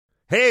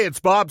Hey, it's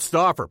Bob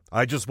Stauffer.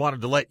 I just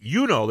wanted to let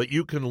you know that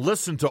you can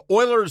listen to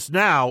Oilers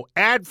Now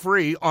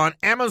ad-free on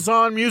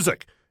Amazon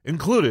Music,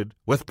 included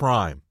with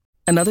Prime.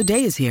 Another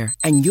day is here,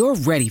 and you're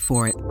ready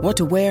for it. What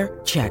to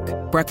wear? Check.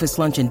 Breakfast,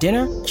 lunch, and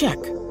dinner? Check.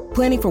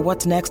 Planning for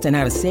what's next and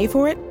how to save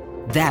for it?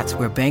 That's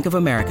where Bank of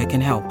America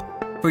can help.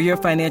 For your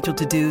financial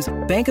to-dos,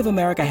 Bank of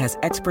America has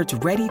experts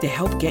ready to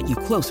help get you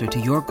closer to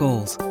your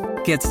goals.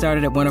 Get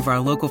started at one of our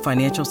local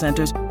financial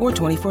centers or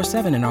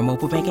 24/7 in our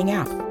mobile banking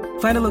app.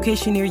 Find a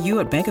location near you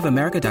at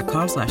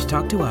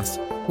bankofamerica.com/talktous.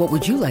 What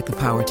would you like the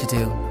power to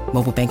do?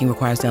 Mobile banking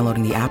requires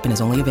downloading the app and is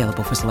only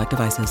available for select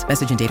devices.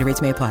 Message and data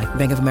rates may apply.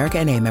 Bank of America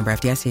N.A., member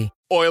FDIC.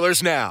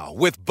 Oilers Now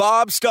with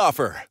Bob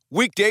Stauffer.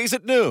 Weekdays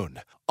at noon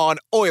on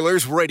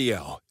Oilers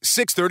Radio,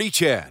 630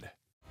 CHED.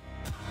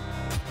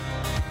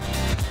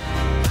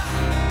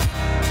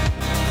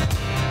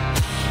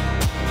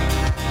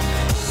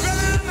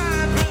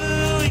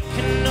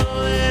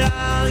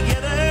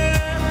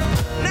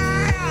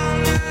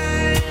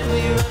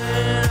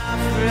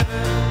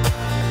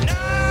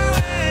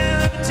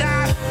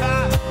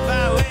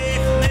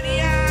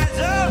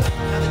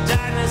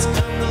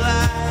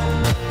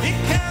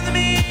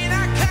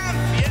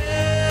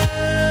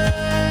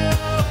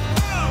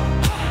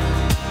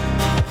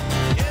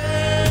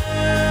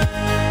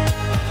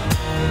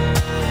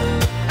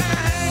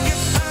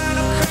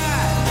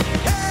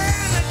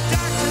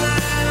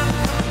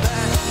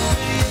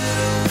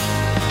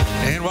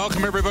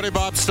 Welcome, everybody.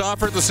 Bob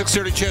Stauffer, the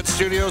 630 CHED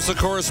Studios, the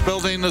Chorus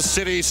Building, the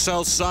city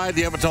south side.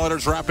 The Edmonton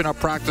Oilers wrapping up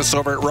practice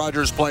over at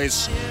Rogers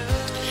Place,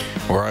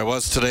 where I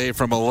was today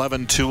from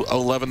 11 to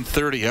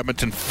 11:30.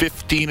 Edmonton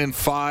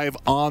 15-5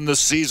 on the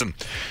season.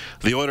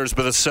 The Oilers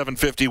with a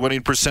 .750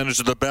 winning percentage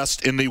of the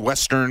best in the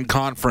Western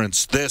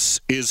Conference. This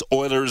is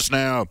Oilers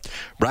Now,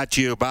 brought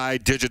to you by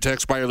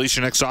Digitex, by your Lease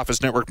Your Next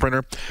Office Network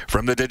printer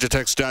from the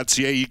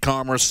Digitex.ca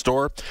e-commerce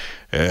store.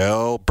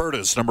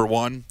 Alberta's number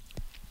one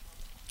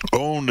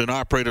owned and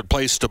operated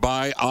place to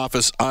buy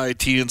office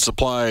IT and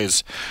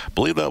supplies. I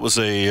believe that was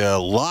a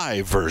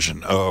live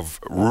version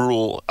of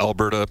Rural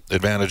Alberta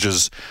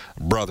Advantage's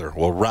Brother.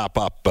 We'll wrap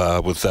up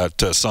with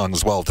that song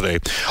as well today.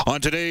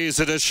 On today's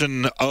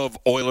edition of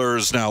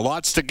Oilers Now,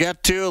 lots to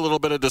get to, a little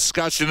bit of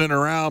discussion in and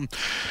around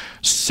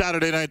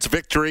Saturday night's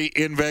victory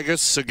in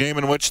Vegas, a game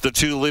in which the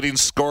two leading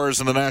scorers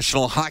in the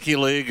National Hockey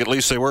League, at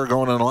least they were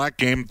going into that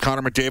game,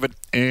 Connor McDavid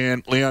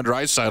and Leon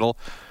Draisaitl,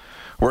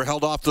 were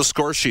held off the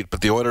score sheet, but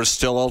the Oilers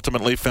still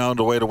ultimately found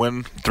a way to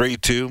win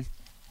 3-2,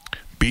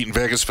 beating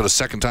Vegas for the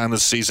second time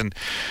this season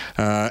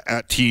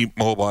at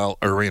T-Mobile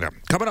Arena.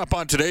 Coming up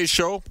on today's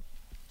show,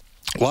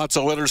 lots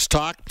of Oilers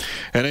talk.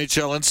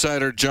 NHL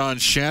insider John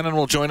Shannon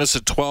will join us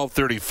at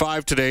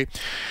 12:35 today.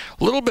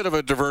 A little bit of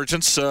a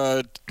divergence.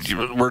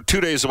 We're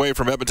 2 days away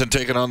from Edmonton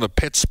taking on the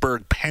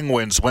Pittsburgh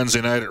Penguins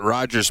Wednesday night at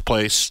Rogers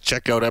Place.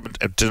 Check out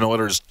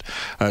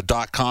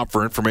EdmontonOilers.com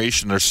for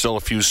information. There's still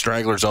a few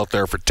stragglers out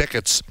there for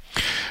tickets.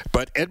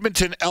 But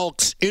Edmonton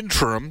Elks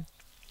interim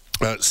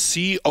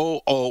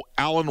COO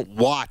Alan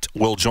Watt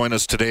will join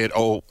us today at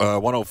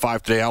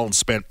 1:05 today. Alan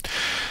spent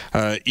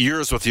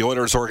years with the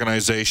Oilers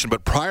organization,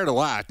 but prior to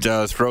that,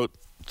 throughout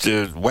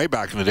way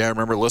back in the day, I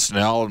remember listening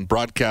to Alan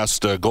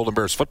broadcast Golden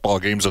Bears football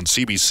games on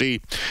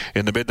CBC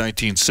in the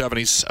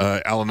mid-1970s.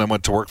 Alan then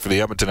went to work for the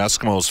Edmonton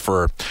Eskimos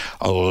for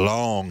a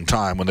long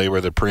time when they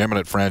were the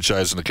preeminent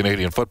franchise in the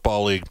Canadian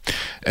Football League.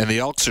 And the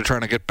Elks are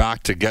trying to get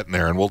back to getting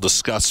there, and we'll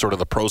discuss sort of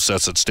the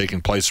process that's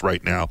taking place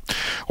right now.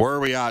 Where are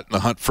we at in the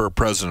hunt for a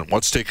president?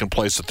 What's taking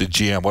place at the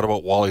GM? What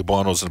about Wally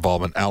Bono's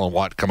involvement? Alan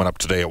Watt coming up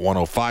today at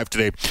 1:05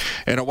 today.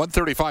 And at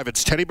 1:35,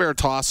 it's Teddy Bear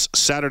Toss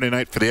Saturday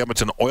night for the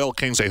Edmonton Oil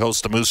Kings. They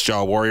host the Moose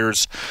Jaw Warriors.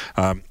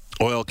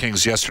 Oil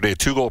Kings yesterday, a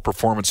 2-goal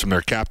performance from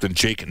their captain,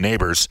 Jake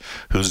Neighbors,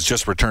 who's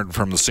just returned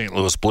from the St.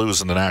 Louis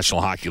Blues in the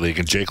National Hockey League,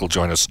 and Jake will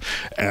join us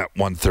at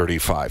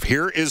 1:35.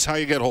 Here is how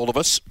you get hold of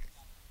us.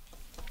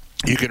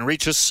 You can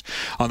reach us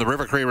on the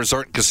River Cree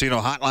Resort and Casino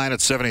hotline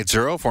at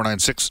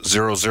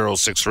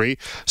 780-496-0063.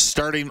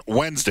 Starting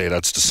Wednesday,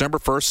 that's December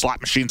 1st,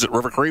 slot machines at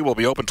River Cree will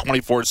be open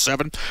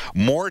 24/7.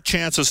 More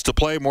chances to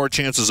play, more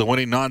chances of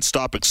winning,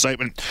 nonstop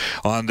excitement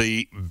on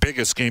the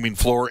biggest gaming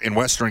floor in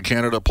Western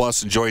Canada.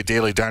 Plus, enjoy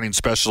daily dining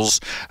specials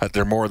at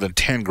their more than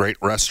 10 great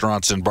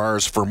restaurants and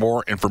bars. For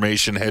more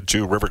information, head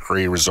to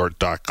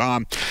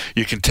rivercreeresort.com.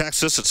 You can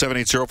text us at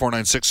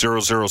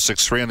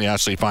 780-496-0063 on the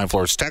Ashley Fine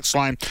Floors text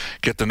line.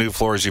 Get the new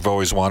floors you've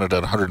always wanted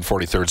at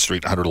 143rd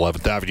Street,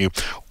 111th Avenue,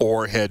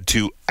 or head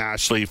to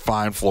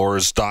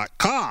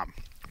ashleyfinefloors.com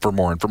for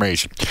more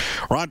information.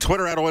 We're on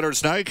Twitter at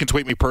Oilers Now. You can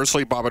tweet me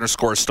personally,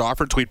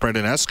 Bob_Stauffer. Tweet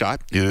Brendan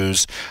Escott,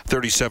 who's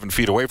 37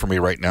 feet away from me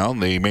right now in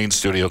the main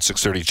studio at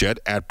 630 CHED,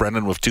 at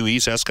Brendan with 2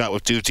 E's, Escott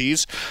with 2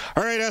 T's.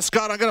 All right,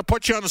 Escott, I'm going to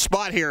put you on the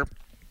spot here.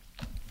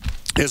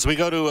 As we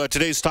go to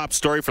today's top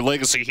story for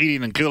Legacy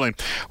Heating and Cooling,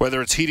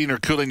 whether it's heating or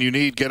cooling you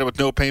need, get it with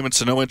no payments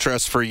and no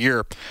interest for a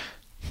year.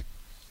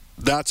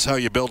 That's how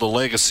you build a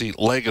legacy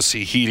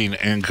heating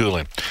and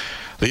cooling.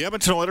 The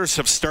Edmonton Oilers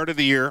have started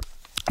the year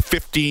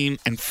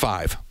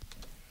 15-5.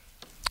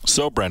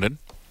 So, Brendan,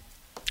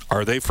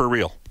 are they for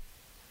real?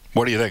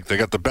 What do you think? They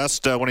got the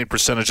best winning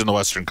percentage in the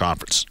Western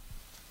Conference.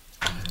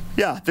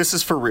 Yeah, this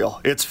is for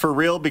real. It's for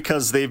real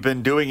because they've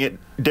been doing it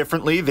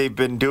differently. They've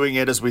been doing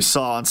it, as we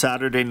saw on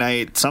Saturday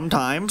night,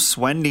 sometimes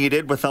when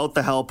needed, without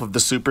the help of the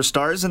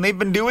superstars. And they've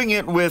been doing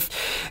it with,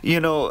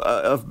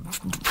 a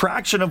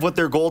fraction of what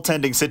their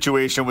goaltending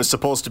situation was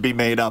supposed to be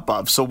made up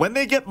of. So when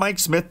they get Mike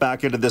Smith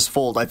back into this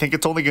fold, I think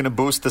it's only going to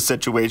boost the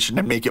situation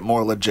and make it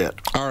more legit.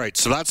 All right,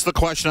 so that's the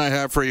question I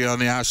have for you on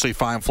the Ashley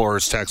Fine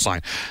Floors text line.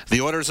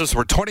 The Oilers,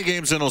 we're 20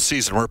 games into the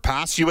season. We're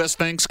past U.S.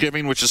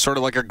 Thanksgiving, which is sort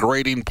of like a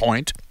grading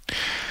point.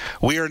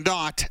 We are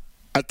not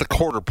at the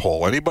quarter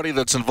pole. Anybody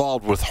that's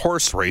involved with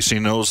horse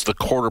racing knows the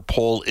quarter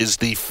pole is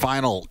the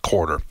final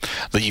quarter,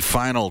 the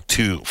final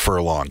 2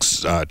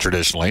 furlongs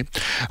traditionally.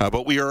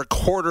 But we are a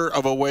quarter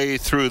of a way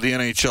through the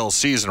NHL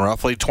season,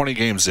 roughly 20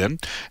 games in,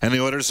 and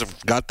the Oilers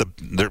have got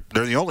they're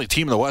the only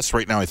team in the West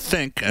right now, I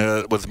think,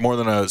 with more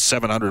than a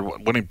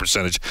 700 winning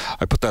percentage.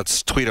 I put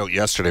that tweet out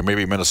yesterday.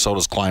 Maybe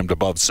Minnesota's climbed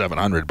above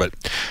 700, but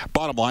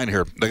bottom line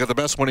here, they got the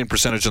best winning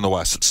percentage in the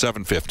West at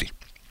 750.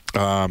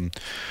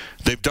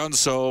 They've done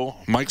so.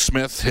 Mike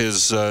Smith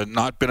has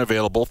not been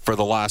available for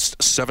the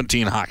last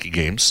 17 hockey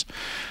games.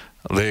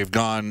 They've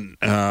gone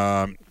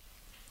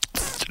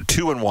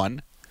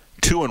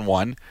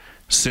 2-1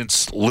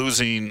 since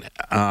losing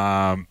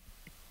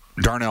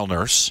Darnell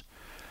Nurse,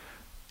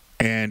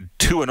 and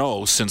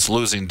 2-0 since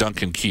losing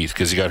Duncan Keith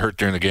because he got hurt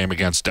during the game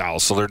against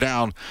Dallas. So they're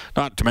down,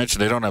 not to mention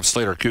they don't have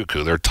Slater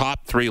Cuckoo. Their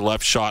top 3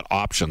 left shot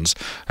options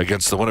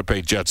against the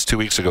Winnipeg Jets 2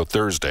 weeks ago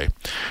Thursday.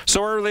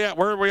 So where are they at?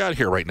 Where are we at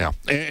here right now?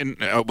 And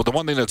the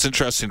one thing that's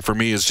interesting for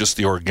me is just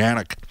the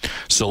organic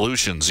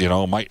solutions.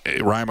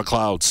 Ryan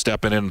McLeod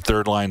stepping in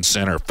third line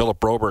center. Philip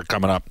Broberg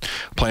coming up,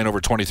 playing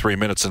over 23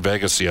 minutes in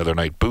Vegas the other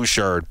night.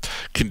 Bouchard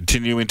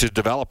continuing to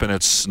develop, and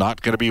it's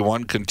not going to be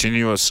one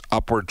continuous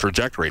upward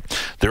trajectory.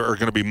 There are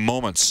going to be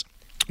moments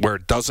where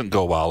it doesn't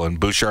go well, and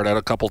Bouchard had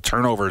a couple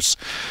turnovers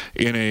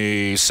in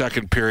a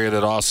second period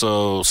that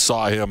also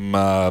saw him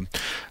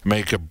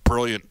make a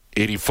brilliant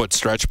 80-foot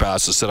stretch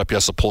pass to set up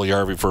Jesse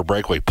Puljujärvi for a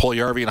breakaway.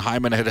 Puljujärvi and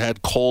Hyman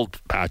had cold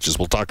patches.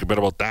 We'll talk a bit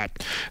about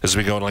that as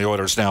we go into the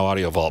Oilers Now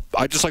Audio Vault.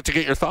 I'd just like to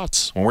get your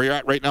thoughts on where you're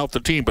at right now with the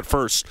team. But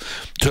first,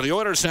 to the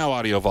Oilers Now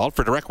Audio Vault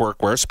for direct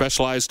workwear,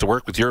 specialized to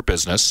work with your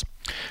business.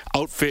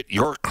 Outfit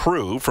your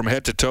crew from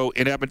head to toe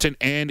in Edmonton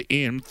and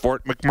in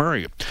Fort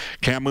McMurray.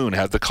 Cam Moon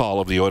had the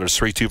call of the Oilers'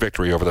 3-2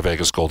 victory over the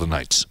Vegas Golden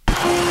Knights.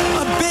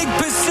 A big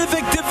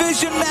Pacific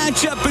Division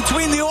matchup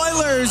between the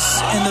Oilers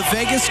and the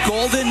Vegas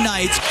Golden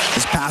Knights.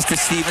 This pass to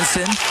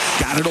Stevenson,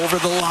 got it over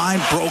the line,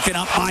 broken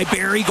up by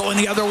Barrie, going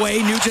the other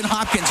way. Nugent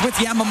Hopkins with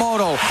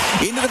Yamamoto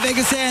into the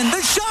Vegas end.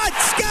 The shot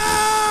scores!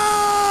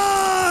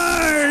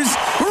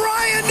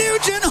 Ryan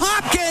Nugent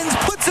Hopkins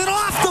puts it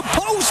off the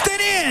post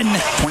and in.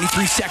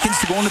 23 seconds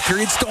to go in the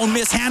period. Stone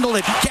mishandled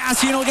it.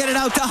 Kassian will get it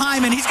out to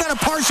Hyman. He's got a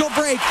partial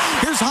break.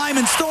 Here's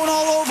Hyman. Stone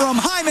all over him.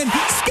 Hyman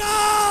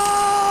scores!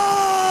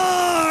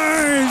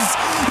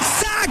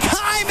 Zach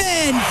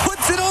Hyman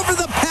puts it over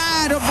the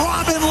pad of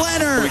Robin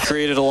Leonard. We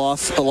created a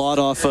lot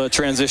off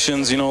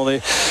transitions. We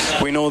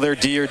know their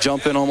D are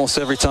jumping almost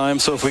every time,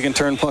 so if we can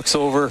turn pucks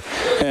over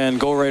and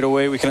go right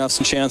away, we can have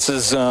some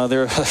chances.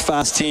 They're a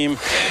fast team.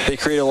 They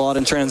create a lot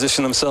in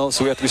transition themselves,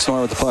 so we have to be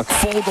smart with the puck.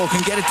 Fogle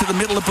can get it to the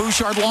middle of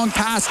Bouchard. Long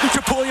pass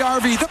to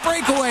Puljujärvi. The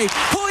breakaway.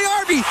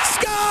 Puljujärvi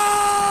scores!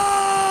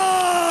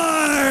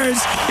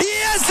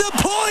 Yes, the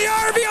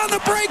Puljujärvi on the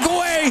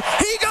breakaway.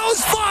 He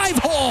goes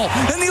 5-hole,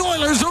 and the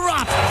Oilers are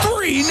up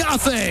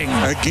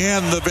 3-0.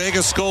 Again, the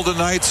Vegas Golden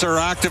Knights are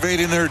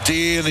activating their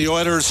D, and the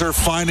Oilers are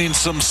finding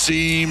some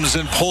seams.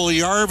 And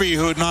Puljujärvi,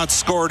 who had not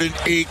scored in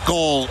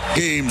 8-goal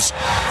games,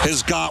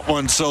 has got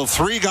one. So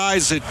 3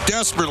 guys that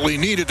desperately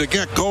needed to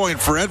get going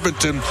for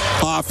Edmonton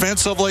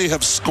offensively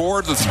have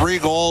scored the 3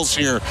 goals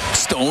here.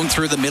 Stone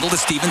through the middle to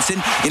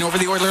Stevenson, in over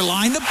the Oiler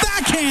line. The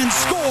backhand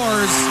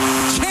scores.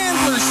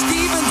 Chandler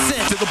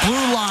Stevenson to the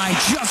blue line,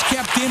 just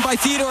kept in by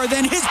Theodore.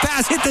 Then his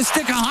pass hit the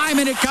stick of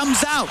Hyman. It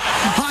comes out.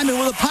 Hyman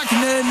with a puck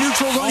in the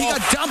neutral zone. He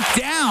got dumped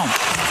down.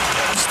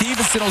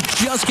 Stevenson will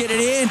just get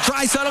it in.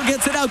 Draisaitl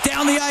gets it out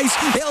down the ice.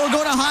 It'll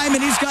go to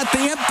Hyman. He's got the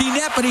empty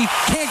net, but he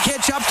can't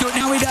catch up to it.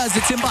 Now he does.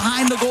 It's in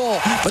behind the goal,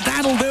 but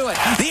that'll do it.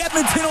 The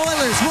Edmonton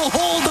Oilers will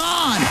hold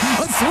on.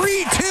 A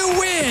 3-2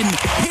 win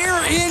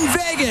here in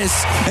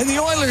Vegas, and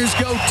the Oilers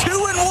go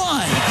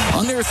 2-1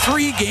 on their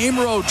 3-game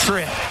road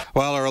trip.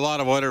 Well, there are a lot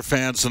of Oilers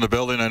fans in the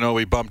building. I know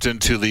we bumped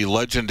into the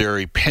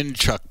legendary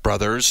Pinchuk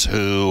brothers,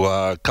 who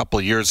a couple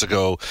of years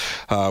ago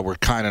were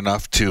kind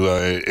enough to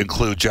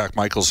include Jack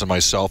Michaels and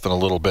myself in a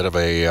little bit of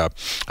a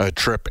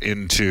trip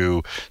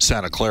into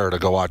Santa Clara to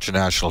go watch a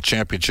national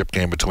championship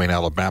game between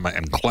Alabama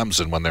and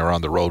Clemson when they were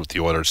on the road with the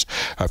Oilers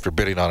after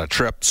bidding on a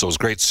trip. So it was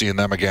great seeing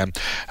them again.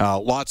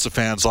 Lots of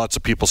fans, lots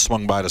of people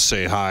swung by to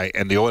say hi,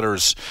 and the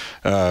Oilers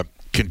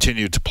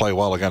continued to play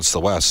well against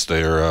the West.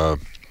 They're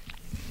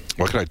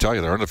what can I tell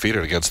you? They're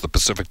undefeated against the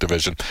Pacific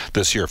Division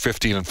this year,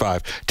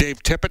 15-5.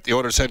 Dave Tippett, the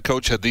Oilers head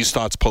coach, had these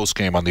thoughts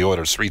post-game on the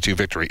Oilers' 3-2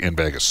 victory in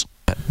Vegas.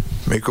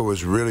 Mikko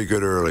was really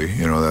good early.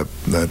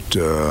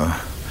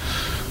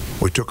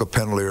 we took a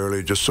penalty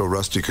early just so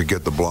Rusty could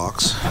get the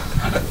blocks,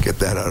 get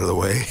that out of the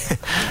way.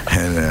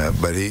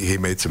 But he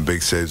made some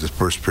big saves the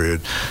first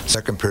period.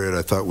 Second period,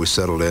 I thought we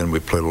settled in. We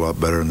played a lot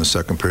better in the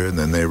second period, and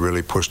then they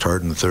really pushed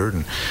hard in the third,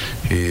 and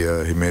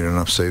he made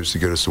enough saves to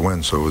get us the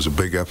win. So it was a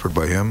big effort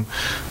by him.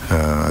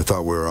 I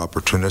thought we were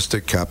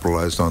opportunistic,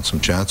 capitalized on some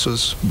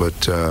chances,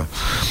 but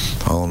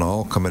all in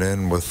all, coming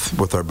in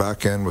with our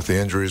back end, with the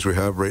injuries we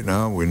have right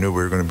now, we knew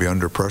we were going to be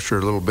under pressure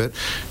a little bit.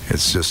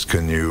 It's just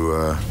can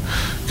you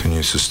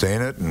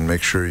sustain it and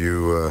make sure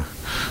you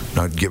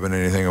not giving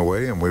anything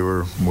away, and we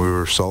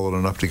were solid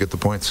enough to get the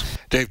points.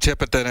 Dave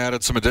Tippett then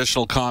added some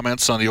additional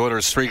comments on the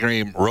Oilers'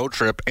 3-game road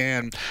trip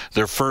and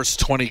their first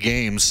 20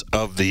 games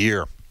of the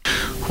year.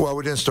 Well,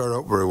 we didn't start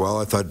out very well.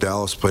 I thought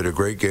Dallas played a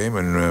great game,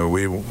 and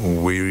we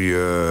weren't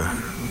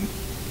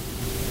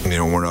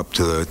up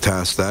to the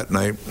task that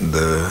night.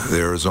 The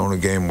Arizona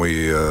game,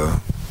 we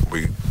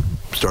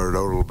started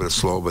out a little bit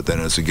slow, but then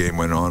as the game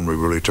went on, we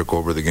really took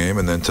over the game.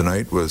 And then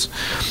tonight was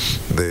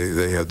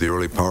they had the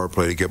early power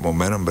play to get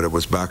momentum, but it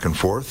was back and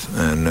forth,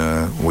 and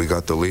we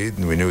got the lead,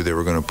 and we knew they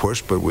were going to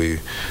push, but we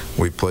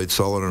played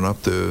solid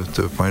enough to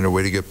find a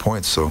way to get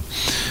points. So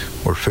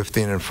we're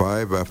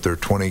 15-5 after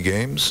 20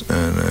 games,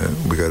 and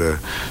we got a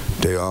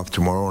day off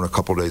tomorrow and a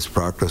couple days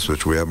practice,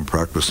 which we haven't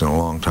practiced in a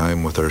long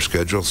time with our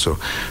schedule. So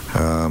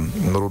a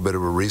little bit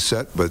of a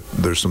reset, but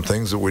there's some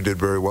things that we did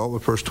very well the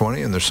first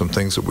 20, and there's some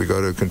things that we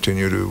got to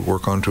continue to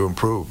work on to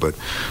improve. But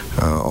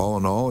all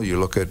in all, you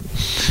look at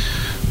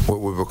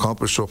what we've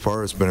accomplished so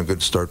far, it's been a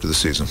good start to the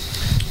season.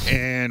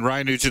 And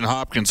Ryan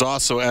Nugent-Hopkins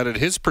also added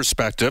his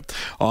perspective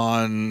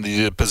on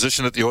the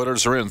position that the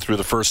Oilers are in through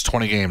the first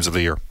 20 games of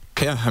the year.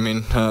 Yeah, I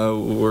mean,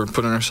 we're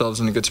putting ourselves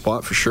in a good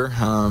spot for sure.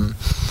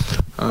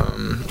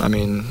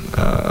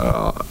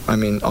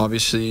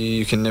 Obviously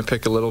you can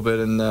nitpick a little bit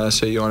and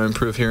say you want to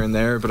improve here and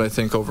there, but I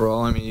think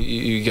overall, I mean,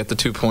 you get the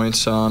 2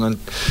 points on a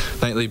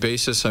nightly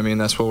basis. I mean,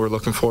 that's what we're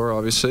looking for,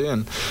 obviously,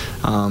 and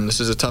this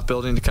is a tough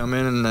building to come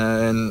in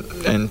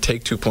and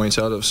take 2 points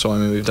out of. So I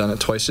mean, we've done it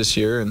twice this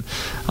year, and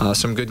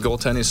some good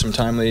goaltending, some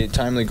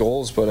timely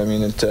goals. But I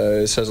mean, it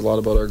says a lot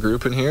about our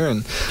group in here,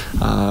 and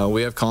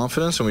we have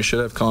confidence, and we should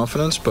have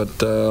confidence.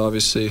 But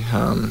obviously,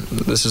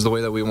 this is the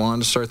way that we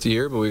wanted to start the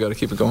year, but we got to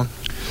keep it going.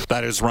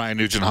 That is Ryan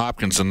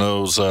Nugent-Hopkins, and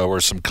those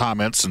were some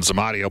comments and some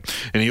audio.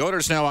 In the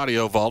Oilers Now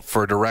audio vault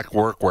for direct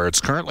work, where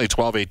it's currently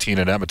 12:18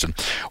 in Edmonton.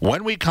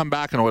 When we come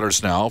back in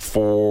Oilers Now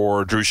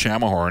for Drew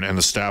Shamahorn and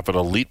the staff at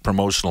Elite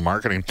Promotional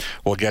Marketing,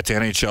 we'll get to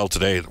NHL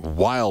Today.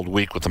 Wild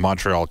week with the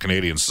Montreal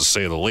Canadiens, to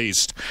say the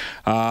least.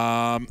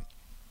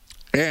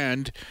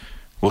 And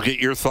we'll get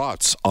your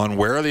thoughts on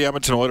where the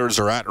Edmonton Oilers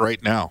are at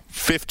right now.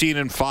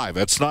 15-5.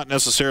 That's not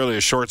necessarily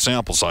a short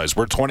sample size.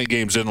 We're 20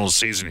 games into the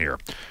season here.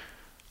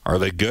 Are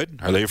they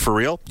good? Are they for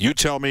real? You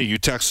tell me. You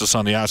text us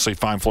on the Ashley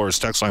Fine Floors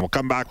text line. We'll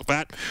come back with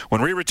that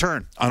when we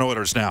return on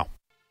Oilers Now.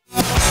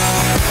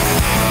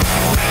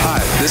 Hi,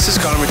 this is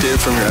Connor McDavid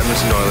from your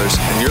Edmonton Oilers,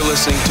 and you're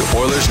listening to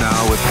Oilers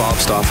Now with Bob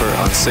Stauffer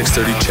on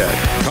 630 CHED.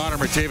 Connor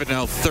McDavid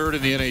now third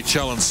in the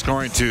NHL in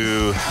scoring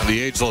to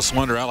the ageless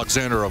wonder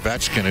Alexander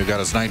Ovechkin, who got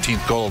his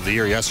 19th goal of the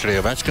year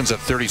yesterday. Ovechkin's at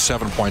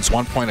 37 points,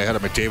 1 point ahead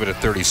of McDavid at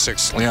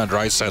 36. Leon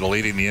Draisaitl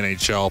leading the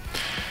NHL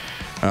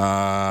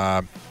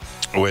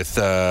with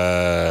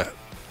the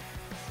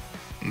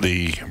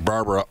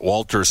Barbara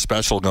Walters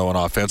special going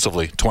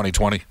offensively,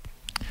 2020.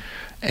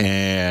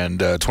 And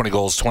 20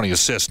 goals, 20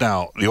 assists.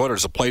 Now, the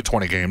Oilers have played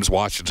 20 games.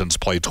 Washington's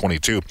played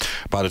 22.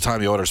 By the time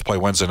the Oilers play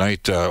Wednesday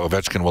night,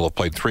 Ovechkin will have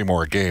played 3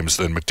 more games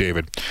than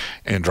McDavid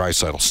and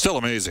Draisaitl. Still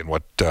amazing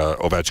what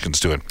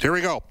Ovechkin's doing. Here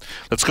we go.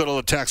 Let's go to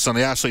the text on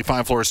the Ashley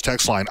Fine Floors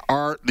text line.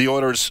 Are the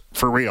Oilers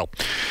for real?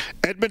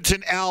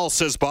 Edmonton Al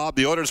says, Bob,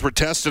 the Oilers were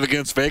tested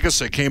against Vegas.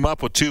 They came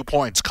up with 2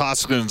 points.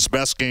 Koskinen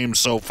best game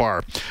so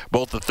far.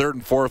 Both the third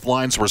and fourth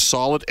lines were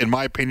solid. In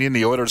my opinion,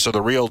 the Oilers are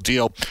the real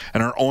deal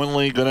and are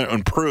only going to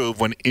improve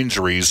when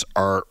injuries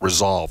are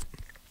resolved.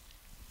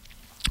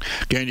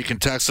 Again, you can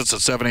text us at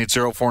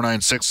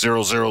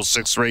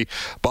 780-496-0063.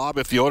 Bob,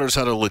 if the Oilers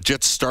had a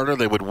legit starter,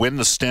 they would win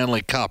the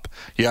Stanley Cup.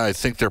 Yeah, I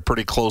think they're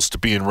pretty close to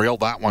being real.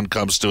 That one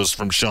comes to us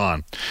from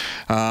Sean.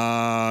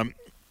 Bob,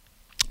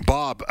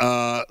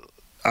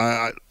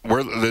 I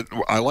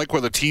like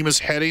where the team is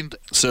heading,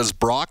 says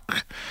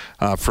Brock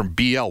from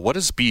BL. What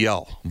is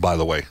BL, by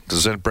the way?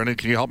 Brendan,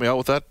 can you help me out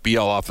with that? BL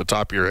off the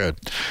top of your head.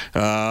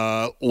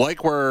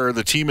 Like where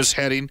the team is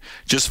heading,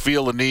 just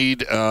feel the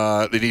need.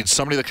 They need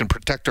somebody that can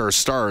protect our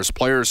stars.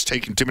 Players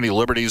taking too many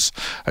liberties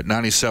at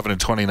 97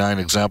 and 29.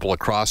 Example, a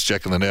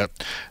cross-check in the net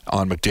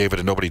on McDavid,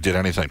 and nobody did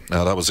anything.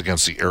 Now, that was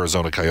against the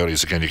Arizona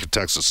Coyotes. Again, you can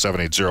text us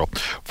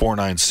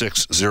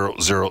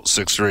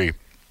 780-496-0063.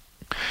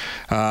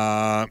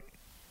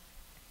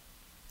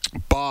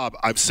 Bob,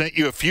 I've sent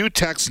you a few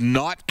texts,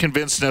 not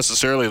convinced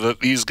necessarily that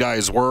these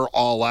guys were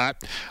all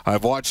at.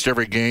 I've watched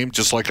every game,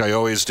 just like I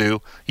always do.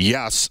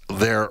 Yes,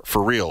 they're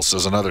for real,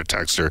 says another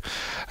texter.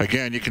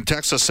 Again, you can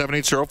text us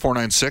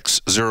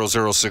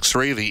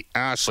 780-496-0063, the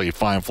Ashley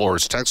Fine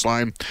Floors text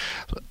line.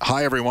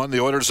 Hi, everyone. The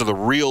Oilers are the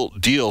real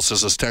deal,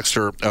 says this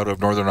texter out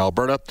of Northern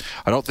Alberta.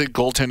 I don't think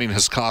goaltending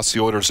has cost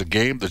the Oilers a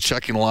game. The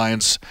checking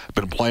line's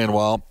been playing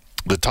well.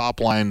 The top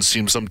line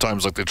seems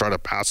sometimes like they try to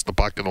pass the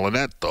puck in the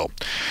net, though.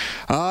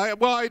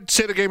 Well, I'd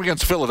say the game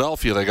against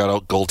Philadelphia, they got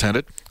out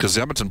goaltended because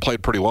Edmonton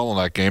played pretty well in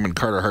that game, and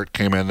Carter Hart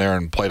came in there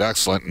and played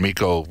excellent. And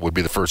Mikko would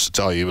be the first to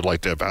tell you he would like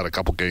to have had a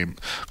couple game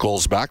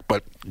goals back.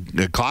 But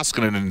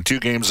Koskinen in 2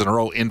 games in a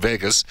row in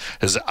Vegas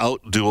has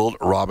out-dueled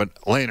Robin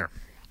Lehner.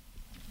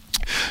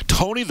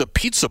 Tony the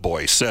Pizza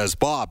Boy says,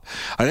 Bob,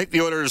 I think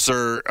the Oilers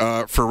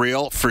are for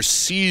real for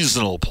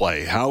seasonal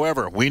play.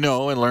 However, we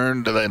know and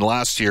learned that in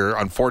last year,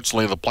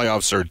 unfortunately, the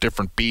playoffs are a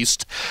different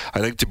beast.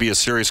 I think to be a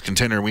serious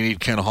contender, we need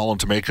Ken Holland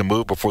to make a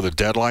move before the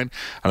deadline.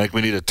 I think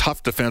we need a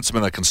tough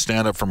defenseman that can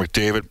stand up for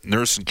McDavid.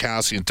 Nurse and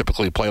Cassian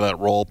typically play that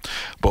role,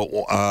 but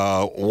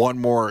one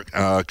more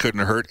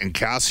couldn't hurt, and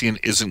Cassian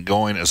isn't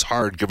going as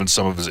hard given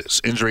some of his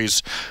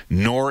injuries,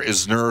 nor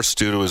is Nurse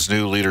due to his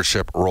new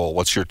leadership role.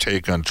 What's your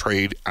take on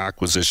trade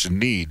acquisition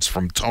needs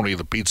from Tony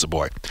the Pizza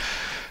Boy?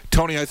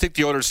 Tony, I think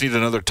the Oilers need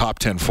another top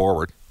 10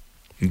 forward.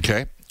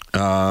 Okay?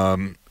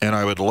 And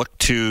I would look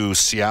to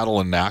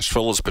Seattle and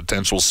Nashville as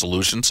potential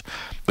solutions.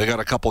 They got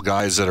a couple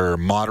guys that are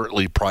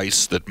moderately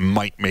priced that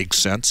might make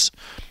sense,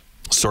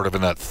 sort of in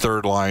that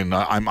third line.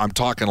 I'm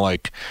talking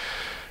like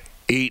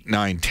 8,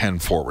 9, 10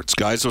 forwards.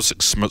 Guys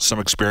with some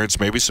experience,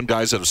 maybe some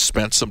guys that have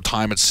spent some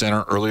time at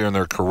center earlier in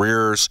their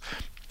careers.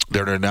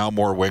 There are now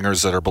more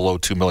wingers that are below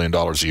 $2 million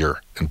a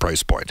year in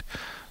price point.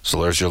 So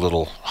there's your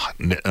little,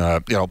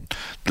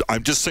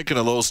 I'm just thinking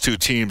of those two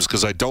teams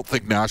because I don't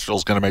think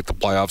Nashville's going to make the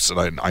playoffs,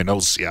 and I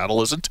know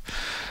Seattle isn't.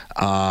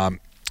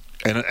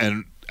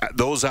 And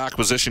those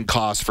acquisition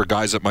costs for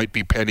guys that might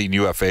be pending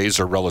UFAs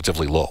are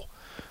relatively low.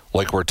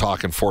 Like we're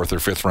talking 4th or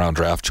 5th round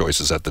draft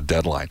choices at the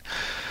deadline.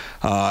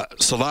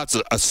 So that's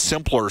a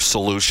simpler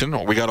solution.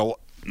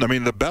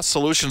 The best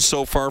solutions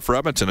so far for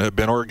Edmonton have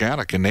been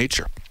organic in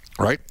nature,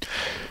 right?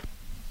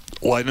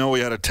 Well, I know we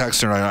had a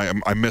text and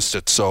I missed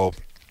it, so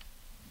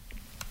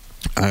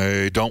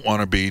I don't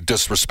want to be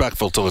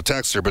disrespectful to the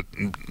texter, but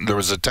there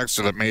was a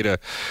texter that made a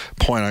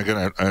point.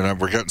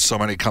 We're getting so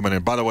many coming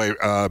in. By the way,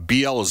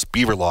 BL is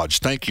Beaver Lodge.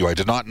 Thank you. I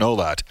did not know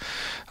that.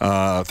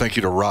 Thank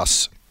you to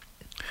Russ.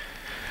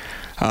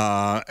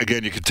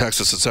 Again, you can text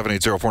us at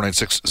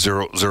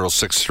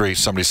 780-496-0063.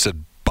 Somebody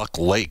said Buck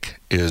Lake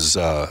is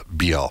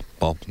BL.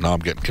 Well, now I'm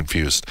getting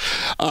confused.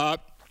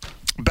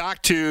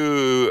 Back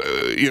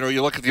to,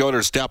 you look at the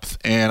Oilers' depth,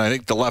 and I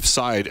think the left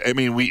side,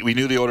 we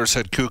knew the Oilers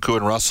had Cuckoo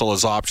and Russell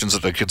as options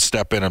that they could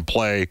step in and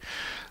play.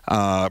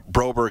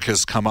 Broberg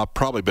has come up,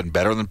 probably been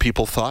better than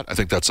people thought. I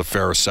think that's a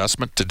fair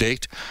assessment to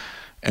date.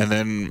 And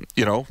then,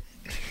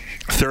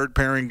 third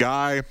pairing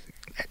guy,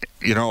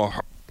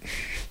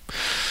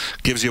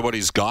 gives you what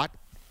he's got.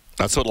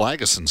 That's what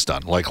Lagesson's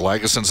done. Like,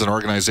 Lagesson's an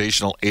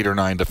organizational 8 or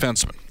 9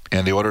 defenseman,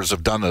 and the Oilers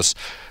have done this.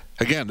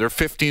 Again, they're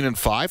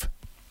 15-5.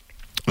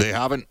 They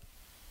haven't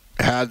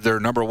had their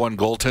number one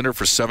goaltender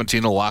for 17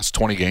 of the last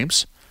 20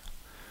 games.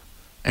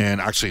 And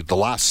actually, the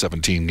last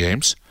 17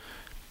 games.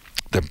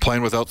 They're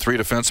playing without 3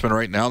 defensemen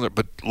right now,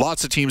 but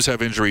lots of teams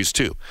have injuries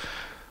too.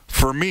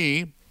 For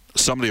me,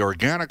 some of the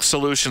organic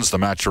solutions, the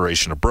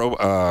maturation of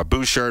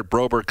Bouchard,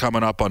 Broberg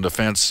coming up on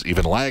defense,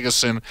 even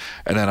Lagesson,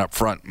 and then up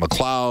front,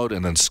 McLeod,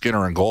 and then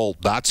Skinner and goal.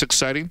 That's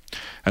exciting.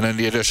 And then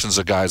the additions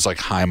of guys like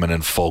Hyman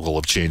and Fogle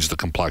have changed the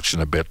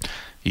complexion a bit.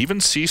 Even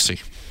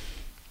Ceci.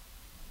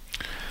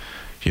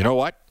 You know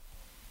what?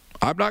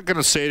 I'm not going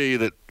to say to you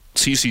that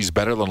Ceci's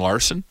better than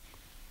Larson,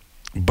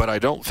 but I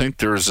don't think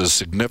there's as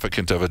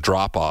significant of a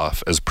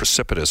drop-off, as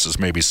precipitous as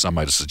maybe some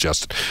might have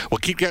suggested. We'll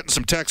keep getting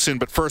some texts in,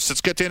 but first, let's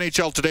get to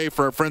NHL Today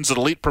for our friends at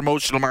Elite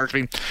Promotional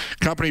Marketing.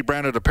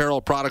 Company-branded apparel,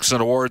 products, and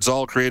awards,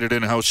 all created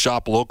in-house.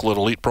 Shop local at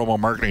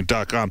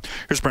ElitePromoMarketing.com.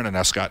 Here's Brendan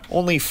Escott.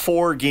 Only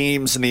 4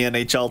 games in the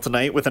NHL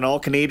tonight with an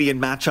all-Canadian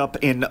matchup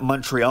in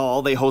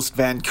Montreal. They host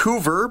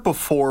Vancouver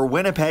before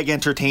Winnipeg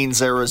entertains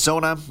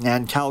Arizona,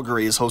 and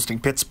Calgary is hosting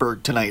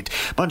Pittsburgh tonight.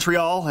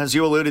 Montreal, as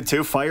you alluded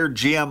to, fired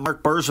GM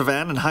Marc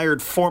Bergevin and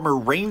hired former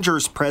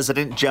Rangers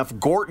president Jeff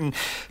Gorton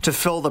to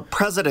fill the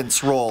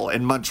president's role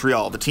in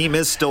Montreal. The team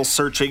is still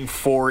searching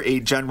for a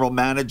general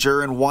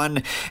manager and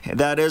one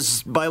that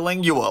is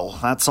bilingual.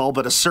 That's all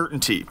but a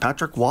certainty.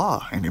 Patrick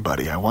Waugh,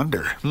 anybody, I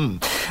wonder?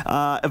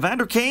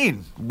 Evander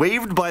Kane,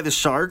 waived by the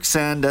Sharks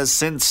and has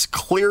since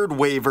cleared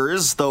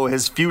waivers, though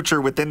his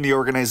future within the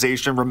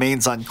organization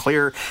remains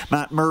unclear.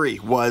 Matt Murray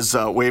was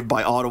waived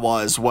by Ottawa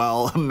as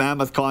well.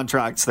 Mammoth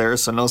contracts there,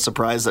 so no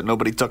surprise that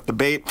nobody took the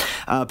bait.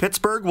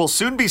 Pittsburgh will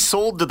soon be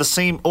sold to the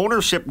same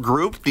ownership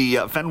group, the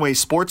Fenway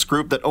Sports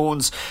Group that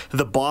owns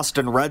the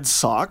Boston Red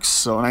Sox.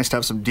 So nice to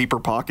have some deeper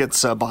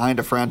pockets behind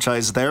a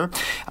franchise there.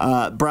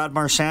 Brad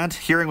Marchand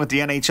hearing with the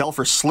NHL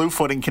for slew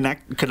footing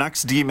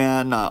Canucks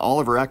D-man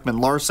Oliver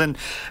Ekman-Larsson.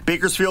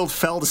 Bakersfield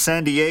fell to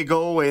San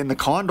Diego in the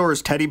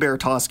Condors Teddy Bear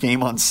Toss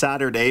game on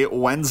Saturday.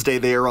 Wednesday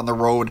they are on the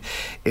road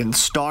in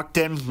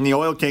Stockton. The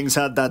Oil Kings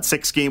had that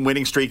 6-game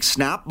winning streak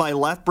snapped by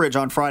Lethbridge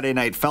on Friday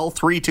night. Fell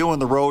 3-2 on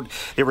the road.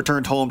 They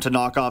returned home to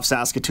knock off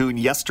Saskatoon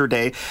yesterday.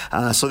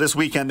 So this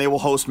weekend they will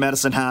host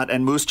Medicine Hat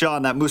and Moose Jaw.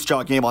 And that Moose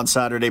Jaw game on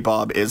Saturday,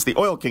 Bob, is the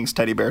Oil Kings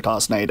Teddy Bear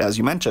Toss night, as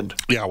you mentioned.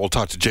 Yeah, we'll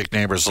talk to Jake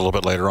Neighbors a little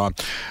bit later on.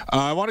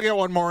 I want to get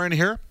one more in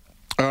here.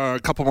 A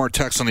couple more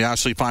texts on the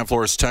Ashley Fine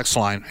Floors text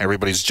line.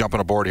 Everybody's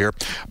jumping aboard here.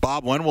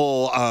 Bob,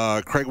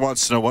 Craig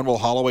wants to know, when will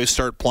Holloway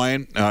start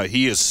playing?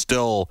 He is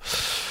still,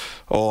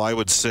 I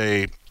would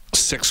say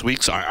 6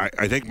 weeks.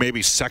 I think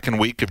maybe second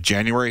week of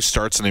January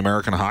starts in the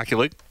American Hockey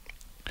League.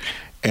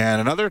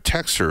 And another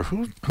texter,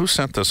 who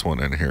sent this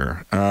one in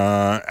here?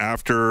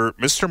 After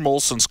Mr.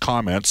 Molson's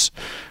comments,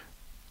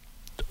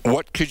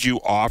 what could you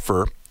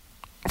offer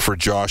for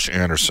Josh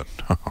Anderson?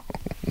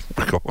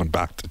 We're going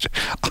back to...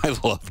 I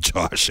love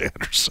Josh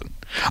Anderson.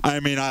 I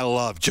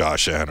love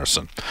Josh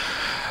Anderson.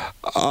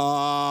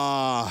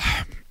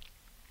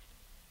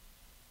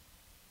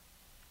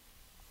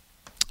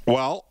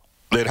 Well,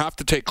 they'd have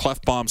to take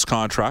Clefbaum's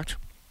contract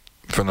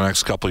for the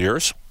next couple of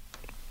years.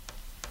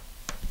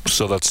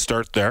 So let's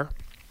start there.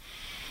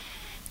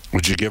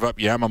 Would you give up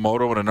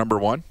Yamamoto at a number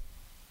 1?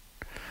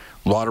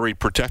 Lottery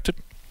protected?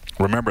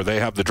 Remember,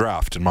 they have the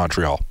draft in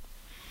Montreal.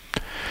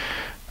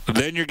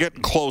 Then you're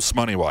getting close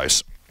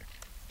money-wise.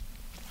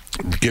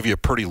 Give you a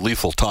pretty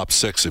lethal top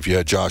 6 if you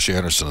had Josh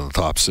Anderson in the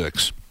top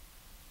 6.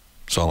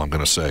 That's all I'm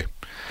going to say.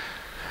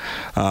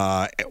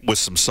 With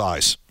some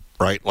size,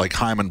 right? Like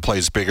Hyman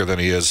plays bigger than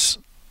he is.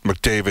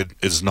 McDavid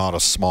is not a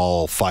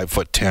small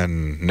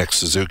 5'10" Nick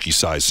Suzuki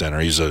size center.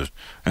 He's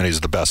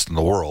the best in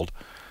the world.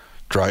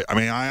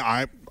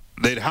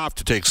 They'd have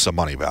to take some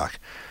money back.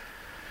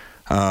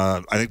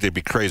 I think they'd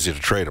be crazy to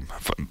trade him.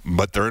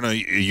 But they're in a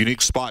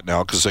unique spot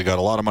now because they got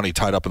a lot of money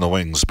tied up in the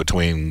wings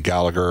between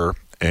Gallagher,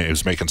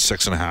 who's making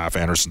 6.5,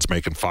 Anderson's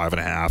making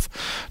 5.5,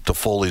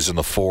 Toffoli's in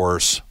the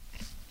 4s.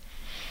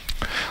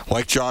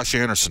 Like Josh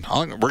Anderson.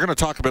 We're going to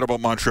talk a bit about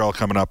Montreal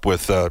coming up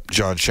with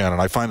John Shannon.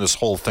 I find this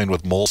whole thing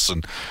with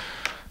Molson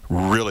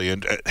really,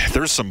 and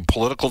there's some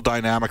political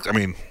dynamic.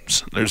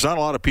 There's not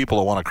a lot of people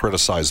that want to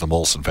criticize the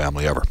Molson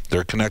family ever.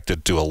 They're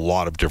connected to a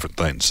lot of different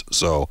things.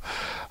 So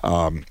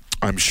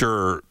I'm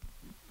sure,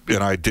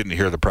 and I didn't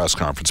hear the press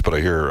conference, but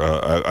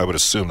I would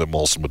assume that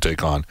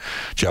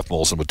Jeff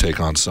Molson would take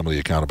on some of the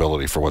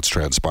accountability for what's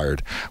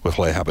transpired with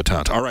Les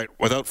Habitants. All right,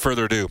 without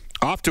further ado,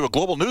 off to a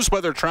global news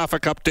weather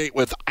traffic update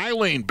with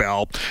Eileen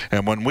Bell.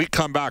 And when we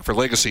come back for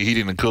Legacy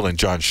Heating and Cooling,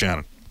 John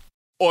Shannon.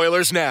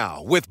 Oilers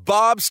Now with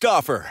Bob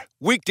Stauffer.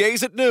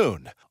 Weekdays at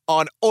noon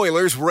on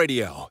Oilers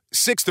Radio,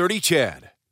 630 CHED.